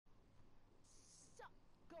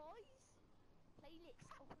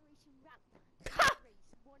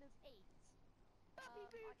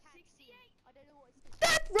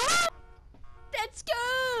That's right! Let's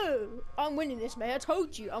go! I'm winning this, mate. I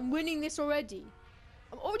told you. I'm winning this already.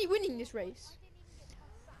 I'm already winning this race.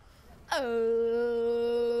 Oh.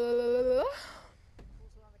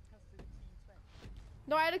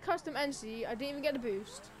 No, I had a custom NC. I didn't even get a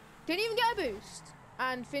boost. Didn't even get a boost.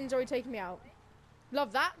 And Finn's already taken me out.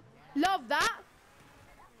 Love that. Love that.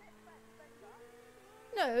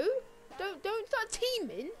 No. Don't start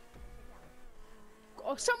teaming.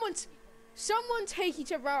 Oh, someone take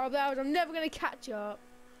each other out of bounds. I'm never going to catch up.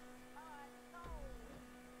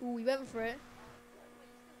 Ooh, we went for it.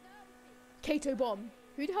 Kato bomb.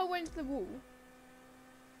 Who the hell went into the wall?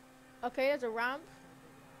 Okay, there's a ramp.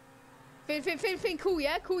 Finn, cool,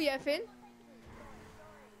 yeah, Finn.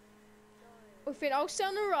 Oh, Finn, I'll stay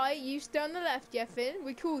on the right, you stay on the left, yeah, Finn.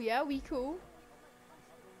 We cool, yeah, we cool.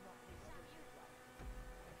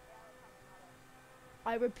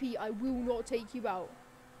 I repeat, I will not take you out.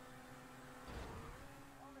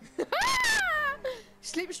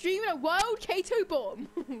 Slipstream in a wild Kato bomb.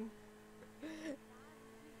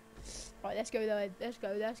 Right, let's go though. Let's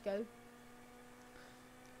go.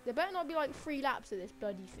 There better not be like 3 laps of this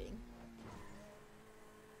bloody thing.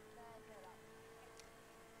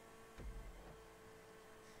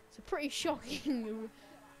 It's a pretty shocking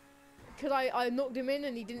because I knocked him in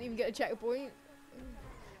and he didn't even get a checkpoint.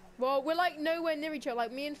 Well, we're like nowhere near each other.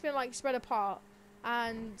 Like me and Finn like spread apart,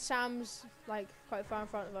 and Sam's like quite far in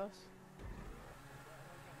front of us.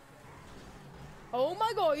 Oh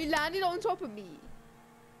my god, you landed on top of me.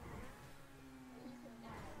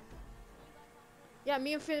 Yeah,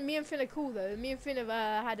 me and Finn are cool though. Me and Finn have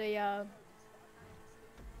had a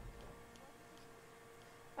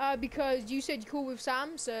because you said you're cool with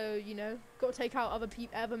Sam, so you know, got to take out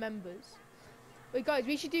other members. Wait, guys,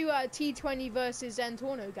 we should do T20 versus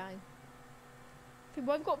Zentorno gang.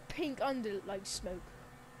 Well, I've got pink under like smoke.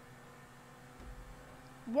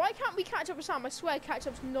 Why can't we catch up with Sam? I swear, catch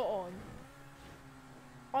up's not on.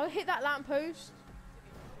 I'll hit that lamppost.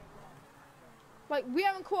 Like, we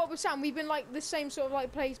haven't caught up with Sam. We've been, like, the same sort of,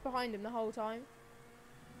 like, place behind him the whole time.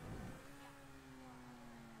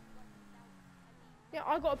 Yeah,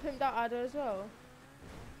 I got a pimped out adder as well.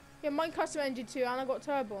 Yeah, mine custom engine too, and I got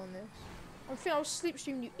turbo on this. I think I'll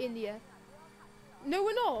slipstream you in the air. No,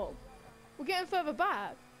 we're not. We're getting further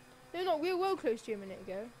back. No, not. We were well close to you a minute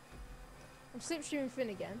ago. I'm slipstreaming Finn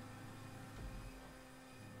again.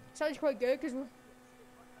 Sounds quite good, because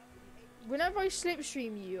whenever I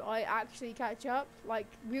slipstream you, I actually catch up. Like,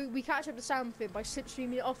 we catch up to Sam Finn by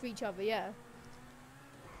slipstreaming off each other, yeah.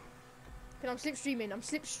 Because I'm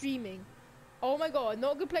slipstreaming. Oh my god,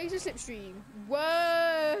 not a good place to slipstream.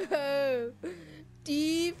 Whoa!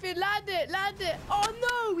 Deep in, land it. Oh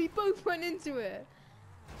no, we both went into it.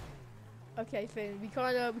 Okay, Finn, we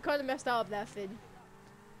kind of messed up there, Finn.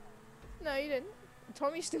 No, you didn't.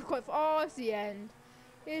 Tommy's still quite far. Oh, it's the end.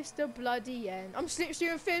 It's the bloody end. I'm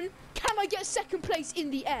slipstreaming Finn. Can I get second place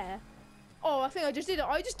in the air? Oh, I think I just did it.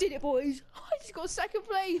 I just did it, boys. I just got second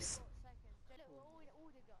place.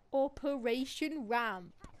 Operation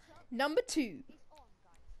Ramp. Number 2.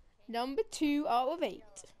 Number 2 out of 8.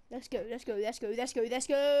 Let's go.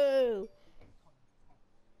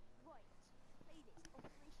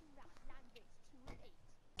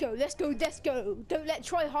 Go, let's go. Don't let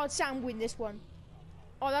Try Hard Sam win this one.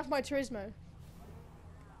 Oh, that's my Turismo.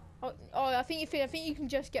 Oh, I think you can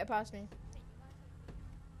just get past me.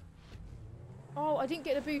 Oh, I didn't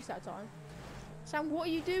get a boost that time. Sam, what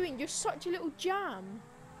are you doing? You're such a little jam.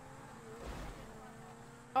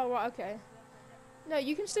 Oh, right, okay. No,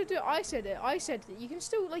 you can still do it. I said it. You can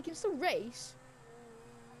still race.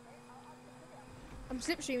 I'm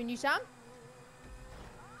slipstreaming you, Sam.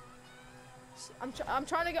 I'm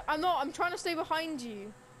trying to go. I'm trying to stay behind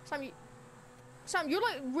you. Sam, you're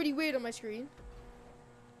like really weird on my screen.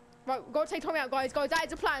 Right, gotta take Tommy out, guys. That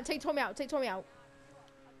is a plan. Take Tommy out.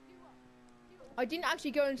 I didn't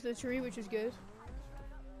actually go into the tree, which was good.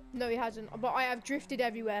 No, he hasn't. But I have drifted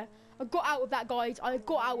everywhere. I got out of that, guys.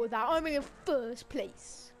 I'm in first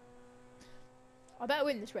place. I better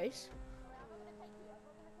win this race.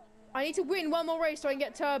 I need to win one more race so I can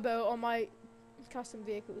get turbo on my custom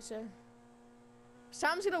vehicle. So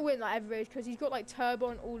Sam's gonna win like every race because he's got like turbo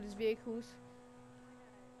on all his vehicles.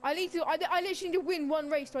 I literally need to win one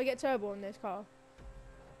race so I get turbo on this car.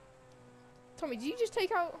 Tommy, did you just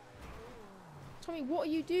take out? Tommy, what are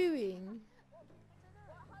you doing?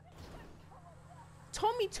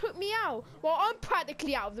 Tommy took me out. Well, I'm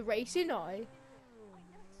practically out of the race, ain't I?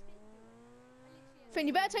 Finn,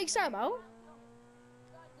 you better take Sam out.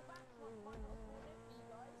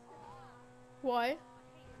 Why?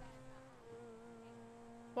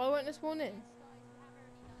 Why won't it spawn in?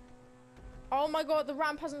 Oh my god, the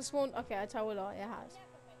ramp hasn't spawned. Okay, I tell a lie, it has.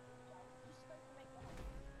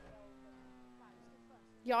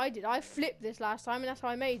 Yeah, I did. I flipped this last time and that's how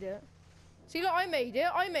I made it. See, look, I made it.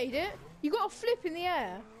 I made it. You got to flip in the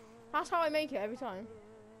air. That's how I make it every time.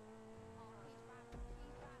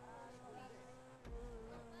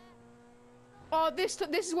 Oh, this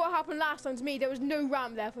is what happened last time to me. There was no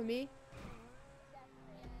ramp there for me.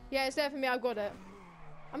 Yeah, it's there for me. I got it.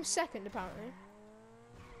 I'm second, apparently.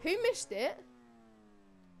 Who missed it?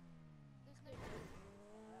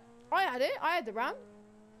 I had it. I had the ramp.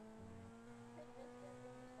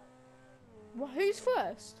 Well, who's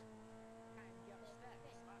first?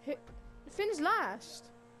 Finn's last.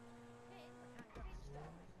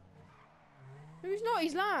 Who's not?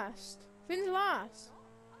 He's last. Finn's last.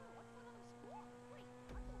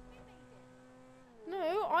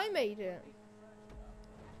 No, I made it.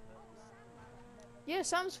 Yeah,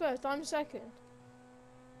 Sam's first. I'm second.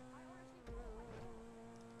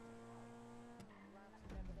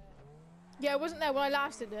 Yeah, it wasn't there when I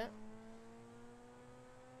last did it.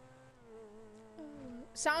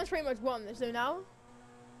 Sam's pretty much won this though now.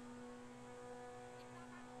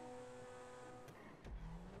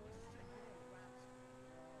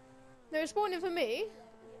 No, it's spawning for me.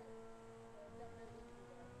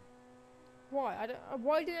 Why? I don't.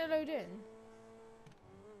 Why didn't it load in?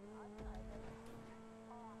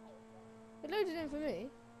 It loaded in for me.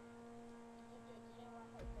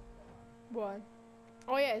 Why?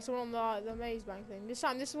 Oh yeah, it's the one on the maze bank thing. This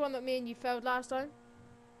time, this is the one that me and you failed last time.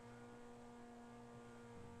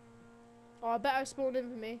 Oh, I bet it spawned in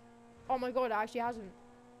for me. Oh my god, it actually hasn't.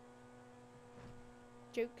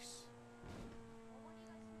 Jokes.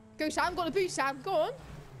 Go Sam, got the boost Sam, go on.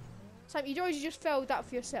 Sam, you always just failed that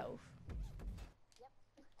for yourself. Yep.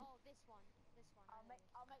 Oh, this one.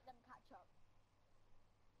 I'll make them catch up.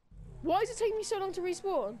 Why is it taking me so long to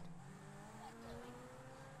respawn?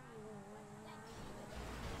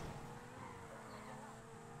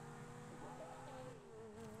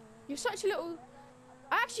 You're such a little...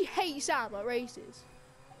 I actually hate Sam at races.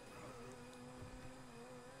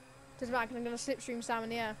 Doesn't matter, 'cause I'm going to slipstream Sam in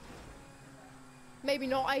the air. Maybe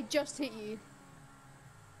not, I just hit you.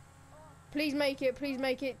 Please make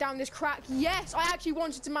it down this crack. Yes, I actually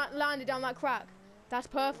wanted to land it down that crack. That's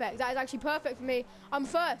perfect. That is actually perfect for me. I'm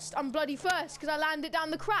first. I'm bloody first because I landed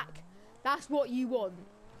down the crack. That's what you want.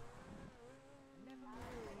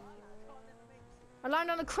 I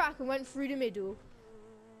landed on the crack and went through the middle.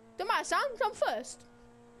 Don't matter, Sam. I'm first.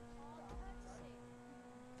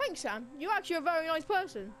 Thanks, Sam. You're actually a very nice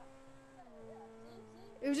person.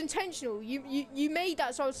 It was intentional. You made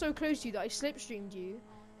that so I was so close to you that I slipstreamed you.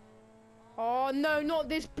 Oh no, not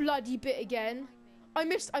this bloody bit again. I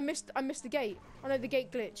missed the gate. I know the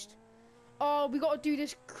gate glitched. Oh, we got to do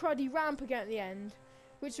this cruddy ramp again at the end,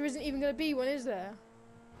 which there isn't even going to be one, is there?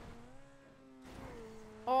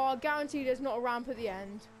 Oh, I guarantee there's not a ramp at the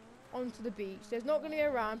end. Onto the beach. There's not going to be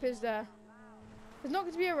a ramp, is there? There's not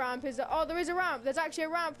going to be a ramp, is there? Oh, there is a ramp. There's actually a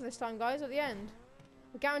ramp this time, guys, at the end.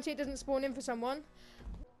 I guarantee it doesn't spawn in for someone.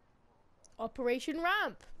 Operation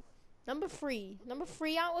Ramp. Number 3. Number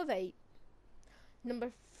 3 out of 8.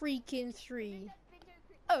 Number freaking 3.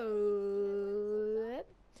 Oh.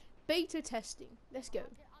 Beta testing. Let's go.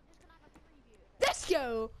 Let's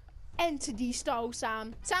go. Entity style,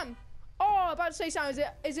 Sam. Sam. Oh, I'm about to say, Sam,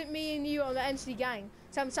 is it me and you on the Entity gang?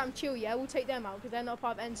 Sam, chill, yeah? We'll take them out because they're not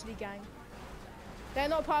part of the Entity gang. They're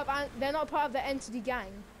not part of the Entity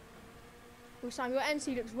gang. Well, Sam, your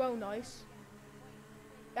Entity looks well nice.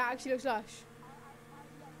 It actually looks lush.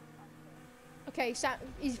 Okay, Sam,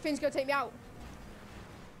 Finn's gonna take me out.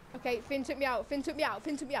 Okay, Finn took me out. Finn took me out.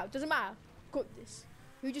 Doesn't matter. Got this.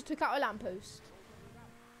 Who just took out a lamppost?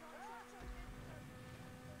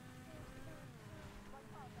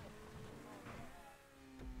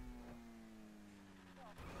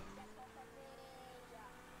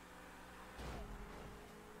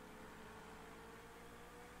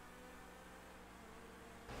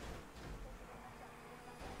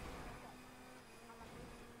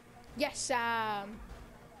 Yes, Sam.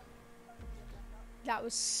 That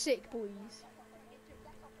was sick, boys.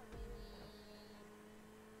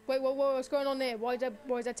 Wait, what's going on there? Why is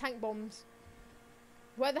there tank bombs?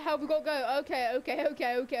 Where the hell we got to go?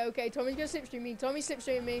 Okay. Tommy's gonna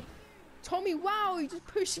slipstream me. Tommy, wow, you just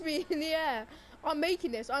pushed me in the air. I'm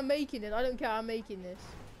making this. I don't care. I'm making this.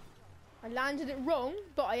 I landed it wrong,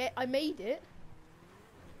 but I made it.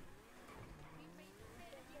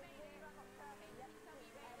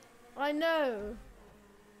 I know.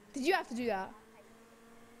 Did you have to do that?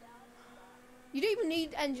 You don't even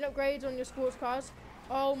need engine upgrades on your sports cars.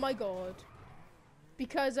 Oh my god.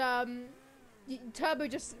 Because turbo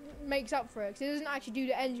just makes up for it. 'Cause it doesn't actually do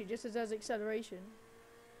the engine, just as does acceleration.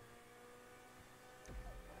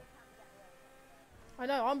 I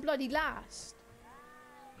know, I'm bloody last.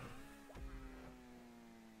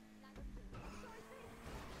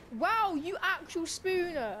 Wow, you actual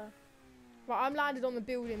spooner. Right, I'm landed on the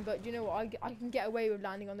building, but you know what? I can get away with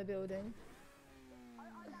landing on the building.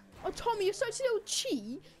 Oh, Tommy, you're such a little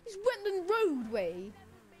cheat. It's Wetland Roadway.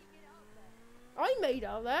 I made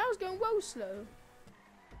out there. I was going well slow.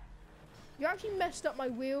 You actually messed up my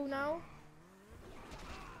wheel now.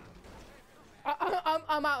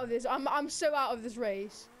 I'm out of this. I'm so out of this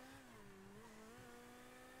race.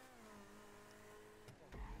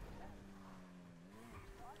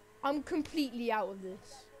 I'm completely out of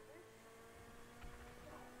this.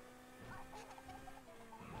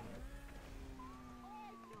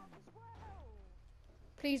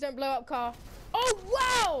 Please don't blow up, car. Oh,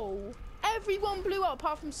 wow! Everyone blew up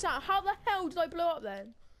apart from Sam. How the hell did I blow up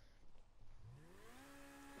then?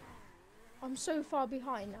 I'm so far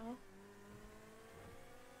behind now.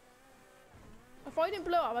 If I didn't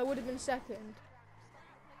blow up, I would have been second.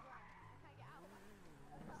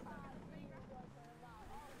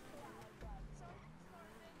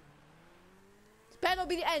 This better not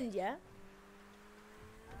be the end, yeah?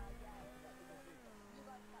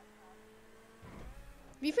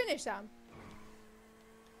 Have you finished, Sam?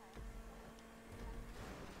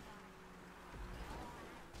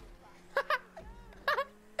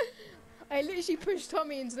 I literally pushed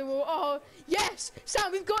Tommy into the wall. Oh, yes!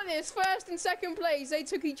 Sam, we've got this! First and second place. They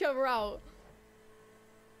took each other out.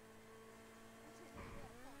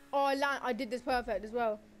 Oh, I did this perfect as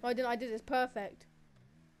well. No, I didn't. I did this perfect.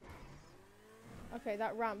 Okay,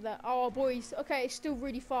 that ramp there. Oh, boys. Okay, it's still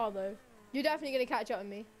really far, though. You're definitely going to catch up with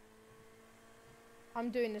me. I'm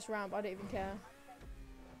doing this ramp. I don't even care.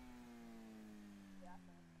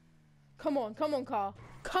 Come on, car.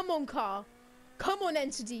 Come on, car. Come on,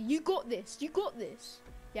 Entity. You got this. You got this.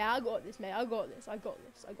 Yeah, I got this, mate. I got this. I got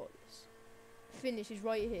this. I got this. Finish is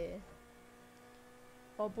right here.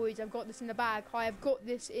 Oh, boys, I've got this in the bag. I have got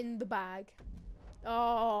this in the bag.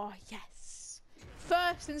 Oh, yes.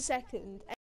 First and second.